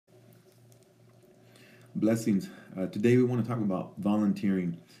Blessings. Today we want to talk about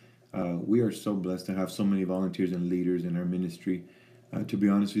volunteering. We are so blessed to have so many volunteers and leaders in our ministry. To be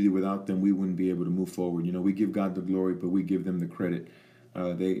honest with you, without them, we wouldn't be able to move forward. You know, we give God the glory, but we give them the credit.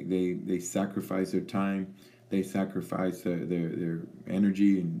 They sacrifice their time, they sacrifice their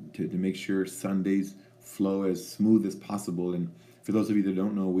energy, and to make sure Sundays flow as smooth as possible. And for those of you that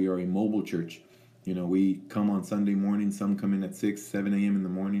don't know, we are a mobile church. You know, we come on Sunday morning. Some come in at 6, 7 a.m. in the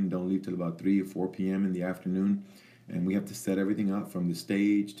morning, don't leave till about 3 or 4 p.m. in the afternoon. And we have to set everything up from the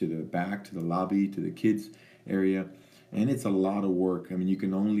stage to the back to the lobby to the kids area. And it's a lot of work. I mean, you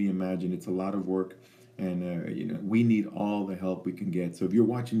can only imagine it's a lot of work. And, we need all the help we can get. So if you're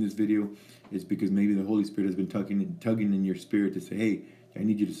watching this video, it's because maybe the Holy Spirit has been tugging in your spirit to say, hey, I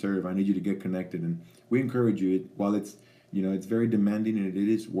need you to serve. I need you to get connected. And we encourage you. While it's very demanding and it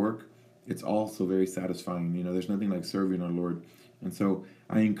is work, it's also very satisfying. There's nothing like serving our Lord. And so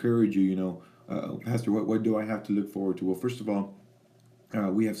I encourage you, Pastor, what do I have to look forward to? Well, first of all,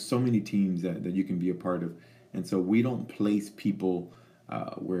 we have so many teams that you can be a part of. And so we don't place people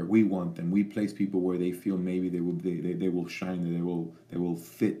where we want them. We place people where they feel maybe they will shine, they will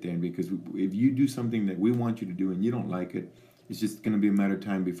fit there. Because if you do something that we want you to do and you don't like it, it's just going to be a matter of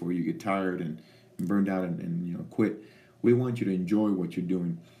time before you get tired and burned out and quit. We want you to enjoy what you're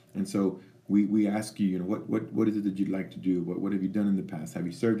doing. And so we ask you, what is it that you'd like to do? What have you done in the past? Have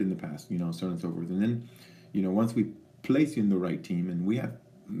you served in the past? So on and so forth. And then, once we place you in the right team, and we have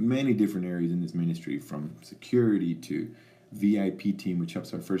many different areas in this ministry, from security to VIP team, which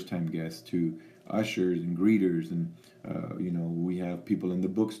helps our first time guests, to ushers and greeters, and we have people in the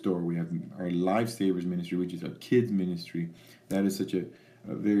bookstore. We have our Lifesavers ministry, which is our kids ministry. That is such a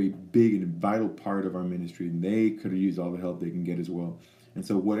very big and vital part of our ministry, and they could use all the help they can get as well. And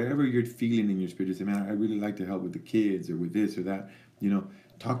so whatever you're feeling in your spirit, you say, man, I really like to help with the kids or with this or that,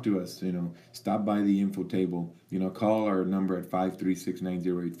 talk to us, stop by the info table, call our number at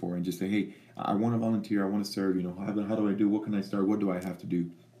 536-9084 and just say, hey, I want to volunteer, I want to serve, how do I do, what can I start, what do I have to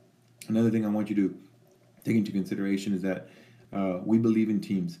do? Another thing I want you to take into consideration is that we believe in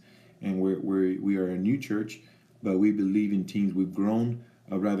teams, and we are a new church, but we believe in teams. We've grown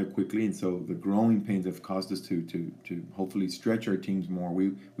rather quickly, and so the growing pains have caused us to hopefully stretch our teams more.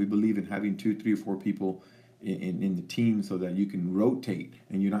 We believe in having 2, 3, or 4 people in the team so that you can rotate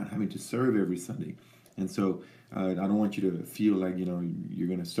and you're not having to serve every Sunday. And so I don't want you to feel like you're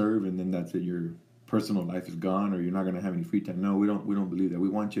going to serve and then that's it, your personal life is gone or you're not going to have any free time. No, we don't believe that. We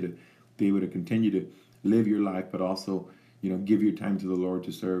want you to be able to continue to live your life, but also give your time to the Lord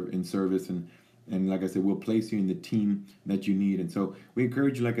to serve in service. And like I said, we'll place you in the team that you need. And so we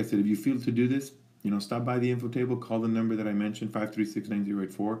encourage you, like I said, if you feel to do this, stop by the info table, call the number that I mentioned,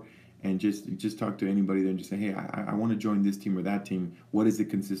 536-9084, and just talk to anybody there and just say, hey, I want to join this team or that team. What does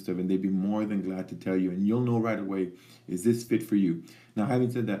it consist of? And they'd be more than glad to tell you. And you'll know right away, is this fit for you? Now, having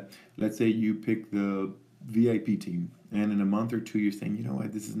said that, let's say you pick the VIP team, and in a month or two, you're saying, you know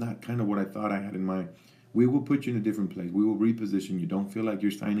what, this is not kind of what I thought I had in mind. We will put you in a different place. We will reposition you. Don't feel like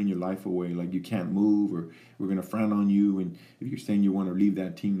you're signing your life away, like you can't move, or we're going to frown on you. And if you're saying you want to leave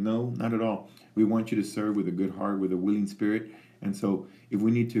that team, no, not at all. We want you to serve with a good heart, with a willing spirit. And so if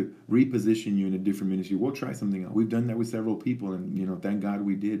we need to reposition you in a different ministry, we'll try something out. We've done that with several people, and thank God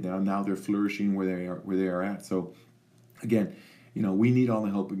we did. Now they're flourishing where they are at. So again, we need all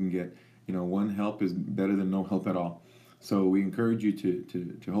the help we can get. One help is better than no help at all. So we encourage you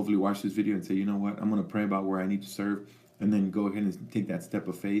to hopefully watch this video and say, you know what, I'm going to pray about where I need to serve, and then go ahead and take that step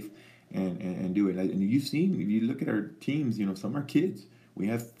of faith and do it. And you've seen, if you look at our teams, some are kids. We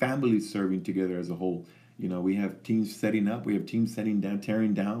have families serving together as a whole. We have teams setting up. We have teams setting down,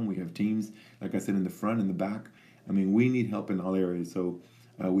 tearing down. We have teams, like I said, in the front and the back. I mean, we need help in all areas. So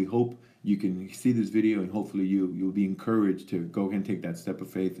we hope you can see this video, and hopefully you'll be encouraged to go ahead and take that step of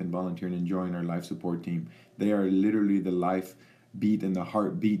faith and volunteer and join our life support team. They are literally the life beat and the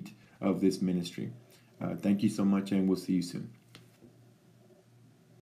heartbeat of this ministry. Thank you so much, and we'll see you soon.